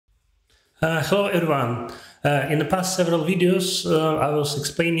Hello everyone. In the past several videos I was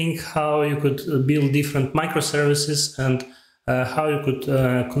explaining how you could build different microservices and how you could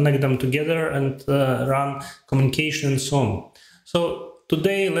connect them together and run communication and so on. So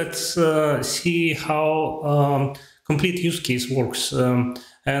today let's see how complete use case works,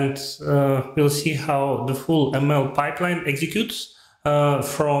 and we'll see how the full ML pipeline executes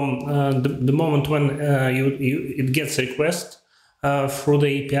from the moment when it gets a request through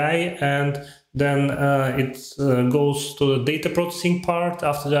the API, and then it goes to the data processing part.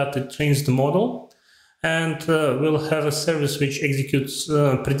 After that, it trains the model, and we'll have a service which executes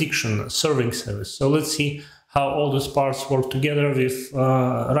prediction, serving service. So let's see how all these parts work together with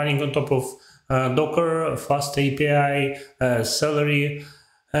running on top of Docker, Fast API, Celery,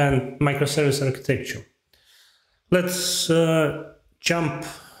 and microservice architecture. Let's jump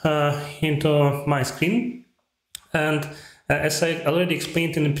into my screen, and as I already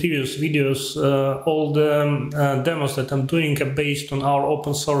explained in the previous videos, all the demos that I'm doing are based on our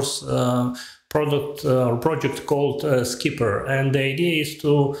open source product or project called Skipper. And the idea is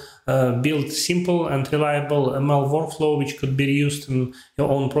to build simple and reliable ML workflow which could be used in your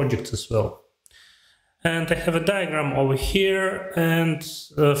own projects as well. And I have a diagram over here, and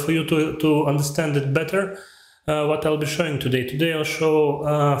for you to understand it better, what I'll be showing today. Today I'll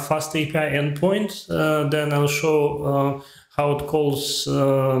show Fast API endpoint, then I'll show how it calls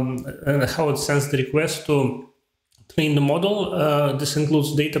and how it sends the request to train the model. This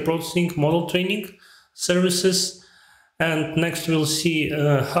includes data processing, model training services, and next we'll see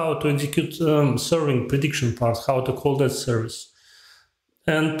how to execute serving prediction part, how to call that service.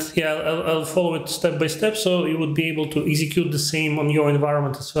 And yeah, I'll follow it step by step, so you would be able to execute the same on your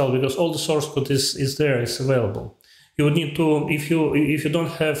environment as well, because all the source code is there, is available. You would need to, if you don't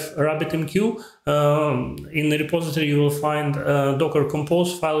have RabbitMQ, in the repository you will find a Docker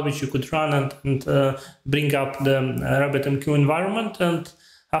Compose file which you could run and bring up the RabbitMQ environment, and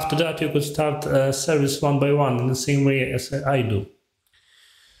after that you could start service one by one in the same way as I do.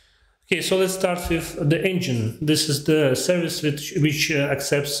 Okay, so let's start with the engine. This is the service which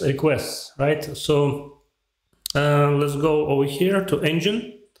accepts requests, right? So let's go over here to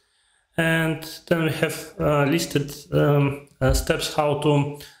engine, and then we have listed steps how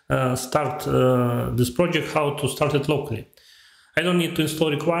to start this project, how to start it locally. I don't need to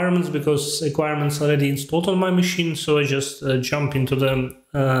install requirements because requirements are already installed on my machine, so I just jump into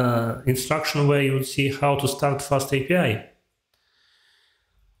the instruction where you would see how to start Fast API.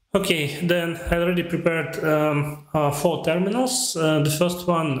 Okay, then I already prepared 4 terminals. The first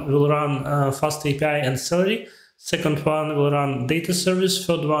one will run Fast API and Celery. Second one will run data service.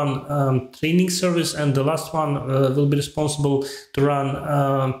 Third one training service, and the last one will be responsible to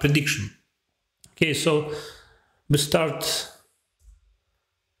run prediction. Okay, so we start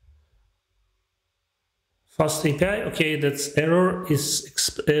Fast API. Okay, that's error is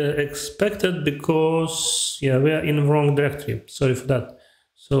expected because yeah, we are in the wrong directory. Sorry for that.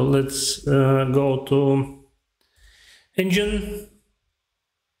 So let's go to engine,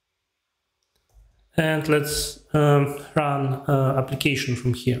 and let's run application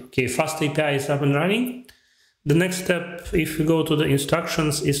from here. Okay, Fast API is up and running. The next step, if we go to the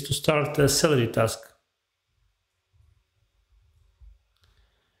instructions, is to start a Celery task.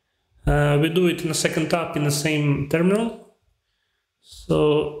 We do it in a second tab in the same terminal.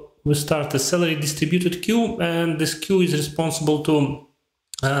 So we start a Celery distributed queue, and this queue is responsible to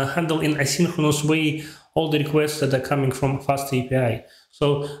handle in asynchronous way all the requests that are coming from Fast API.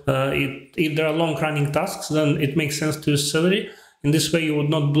 So if there are long-running tasks, then it makes sense to use Celery. In this way, you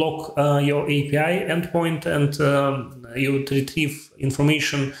would not block your API endpoint, and you would retrieve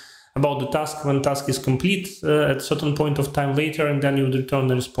information about the task when task is complete at a certain point of time later, and then you would return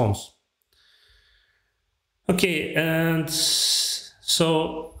the response. Okay, and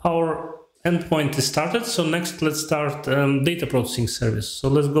so our endpoint is started. So next, let's start data processing service. So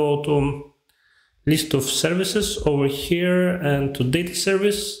let's go to list of services over here and to data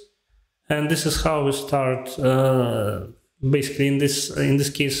service, and this is how we start. Basically, in this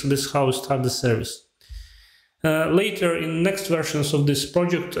case, this is how we start the service. Later, in next versions of this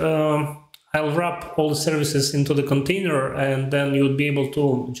project, I'll wrap all the services into the container, and then you would be able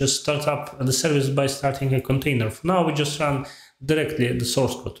to just start up the service by starting a container. For now, we just run directly the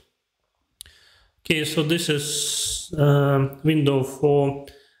source code. Okay, so this is window for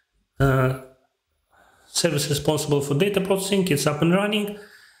service responsible for data processing. It's up and running,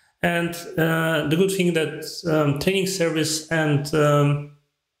 and the good thing that training service and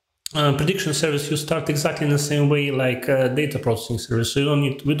prediction service, you start exactly in the same way like data processing service. So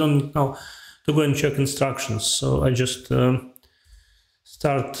we don't need now to go and check instructions. So I just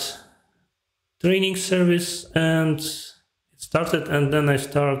start training service, and it started, and then I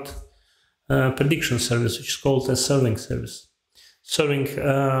start prediction service, which is called a serving service, serving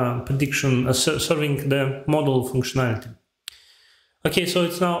serving the model functionality. Okay, so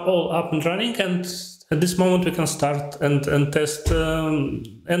it's now all up and running, and at this moment we can start and test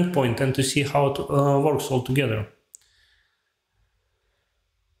endpoint and to see how it works all together.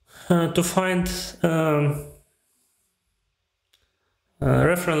 To find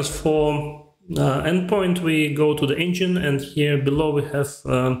reference for endpoint, we go to the engine, and here below we have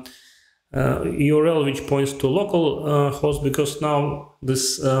URL which points to local host, because now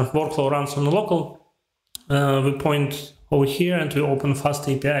this workflow runs on the local. We point over here and we open Fast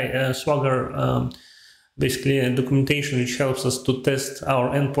API, Swagger, basically a documentation which helps us to test our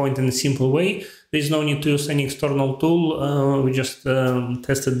endpoint in a simple way. There's no need to use any external tool. We just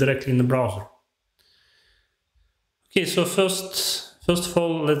test it directly in the browser. Okay, so first of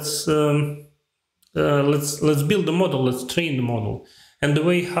all, let's build the model. Let's train the model. And the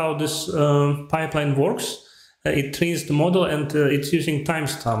way how this pipeline works, it trains the model, and it's using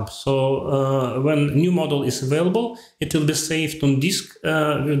timestamp. So when a new model is available, it will be saved on disk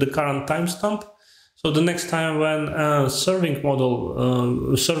with the current timestamp. So the next time when serving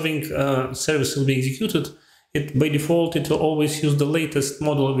service will be executed, by default it will always use the latest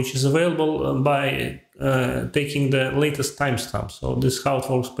model which is available by taking the latest timestamp. So this is how it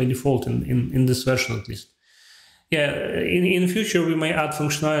works by default in this version at least. Yeah, in the future we may add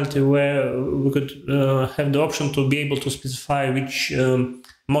functionality where we could have the option to be able to specify which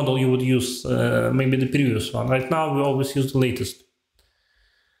model you would use, maybe the previous one. Right now we always use the latest.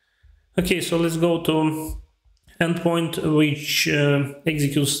 Okay, so let's go to endpoint, which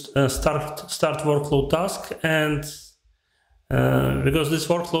executes start workflow task, and because this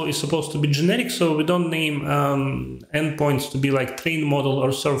workflow is supposed to be generic, so we don't name endpoints to be like train model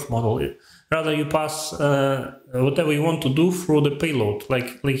or serve model. Rather, you pass whatever you want to do through the payload.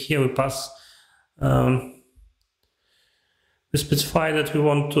 Like here, we pass. We specify that we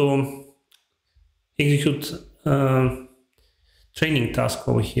want to execute training task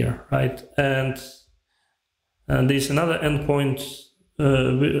over here, right? And there's another endpoint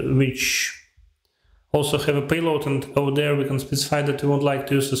which also have a payload, and over there we can specify that we would like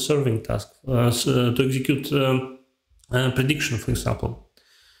to use a serving task to execute prediction, for example.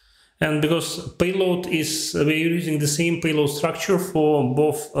 And because payload is, we're using the same payload structure for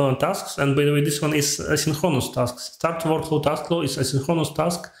both tasks, and by the way, this one is asynchronous tasks. Start workflow task flow is asynchronous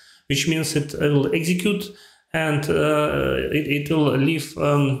task, which means it will execute, and it will leave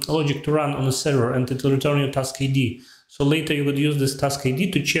logic to run on a server, and it will return your task ID. So later you would use this task ID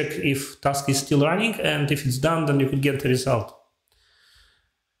to check if task is still running, and if it's done, then you could get the result.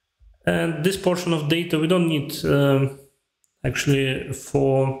 And this portion of data we don't need actually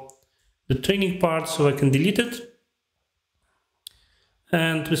for the training part, so I can delete it.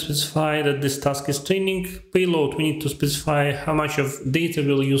 And we specify that this task is training. Payload, we need to specify how much of data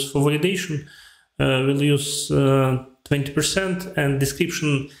we'll use for validation. We'll use 20%, and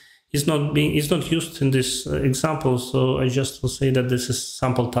description is not used in this example, so I just will say that this is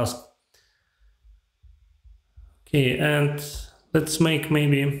sample task. Okay, and let's make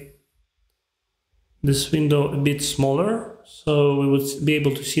maybe this window a bit smaller, so we would be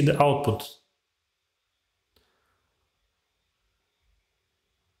able to see the output.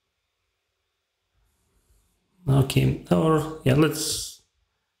 Okay, or yeah, it's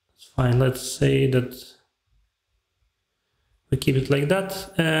fine. Let's say that we keep it like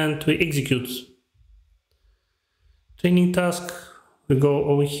that, and we execute training task. We go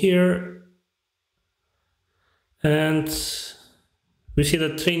over here, and we see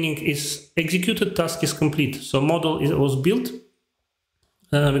that training is executed, task is complete. So model was built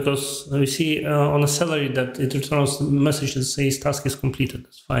because we see on a salary that it returns a message that says task is completed.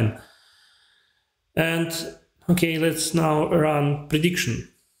 That's fine. And okay, let's now run prediction.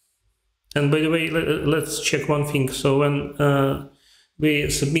 And by the way, let's check one thing. So when we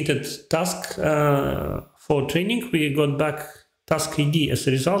submitted task for training, we got back task ID as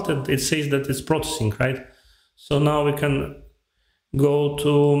a result, and it says that it's processing, right? So now we can go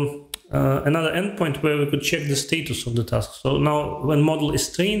to another endpoint where we could check the status of the task. So now when model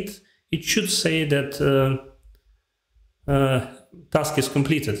is trained, it should say that task is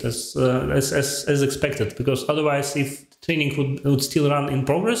completed as expected, because otherwise if training would still run in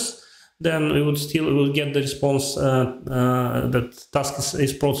progress, then we would get the response that task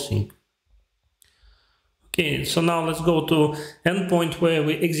is processing. Okay, so now let's go to endpoint where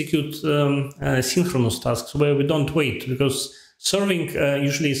we execute synchronous tasks, where we don't wait, because serving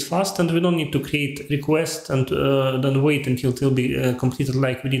usually is fast, and we don't need to create request and then wait until it will be completed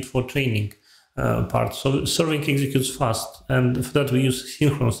like we did for training. part. So serving executes fast, and for that we use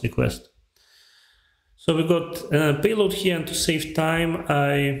synchronous request. So we got payload here, and to save time,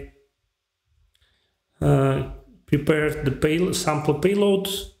 I prepared the sample payload.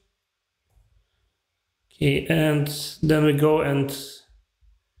 Okay, and then we go and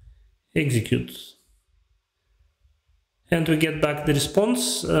execute. And we get back the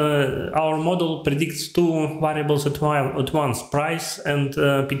response. Our model predicts two variables at once, price and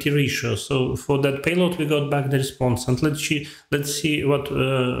PT ratio. So for that payload, we got back the response. And let's see what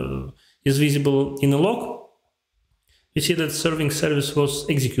is visible in the log. You see that serving service was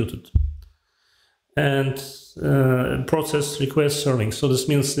executed. And process request serving. So this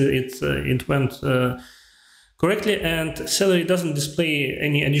means it went correctly, and Celery doesn't display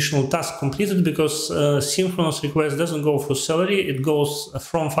any additional task completed because synchronous request doesn't go through Celery. It goes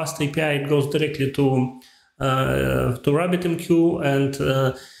from FastAPI. It goes directly to RabbitMQ and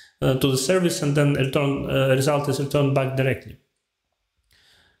to the service, and then result is returned back directly.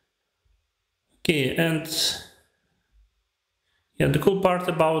 Okay, and yeah, the cool part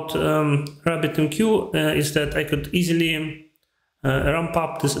about RabbitMQ is that I could easily ramp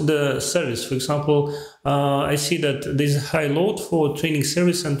up the service. For example, I see that there's a high load for training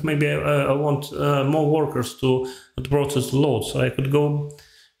service, and maybe I want more workers to process the load. So I could go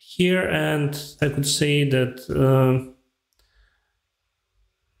here and I could say that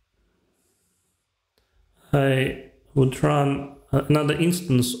I would run another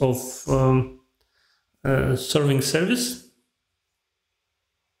instance of serving service.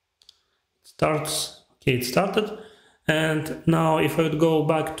 It started. And now if I would go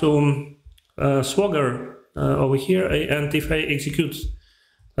back to Swagger over here, and if I execute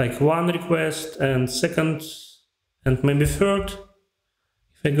like one request and second and maybe third,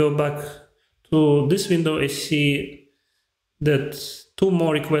 if I go back to this window, I see that two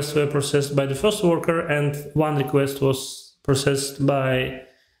more requests were processed by the first worker and one request was processed by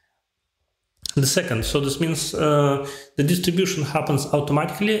the second. So this means the distribution happens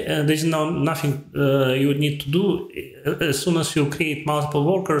automatically, and there's nothing you would need to do. As soon as you create multiple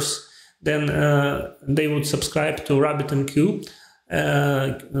workers, then they would subscribe to RabbitMQ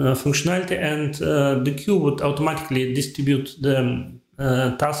functionality, and the queue would automatically distribute the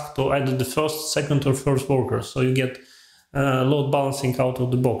task to either the first, second, or third worker. So you get load balancing out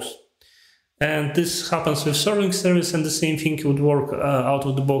of the box. And this happens with serving service, and the same thing would work out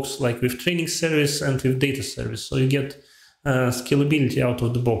of the box like with training service and with data service. So you get scalability out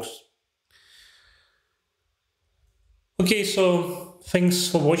of the box. Okay, so thanks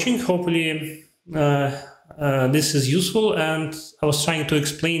for watching. Hopefully this is useful, and I was trying to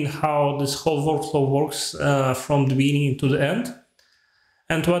explain how this whole workflow works from the beginning to the end,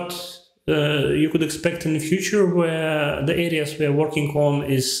 and what you could expect in the future, where the areas we are working on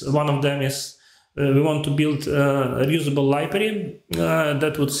is one of them is we want to build a reusable library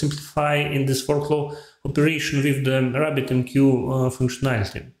that would simplify in this workflow operation with the RabbitMQ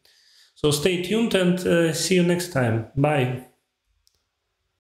functionality. So stay tuned and see you next time. Bye.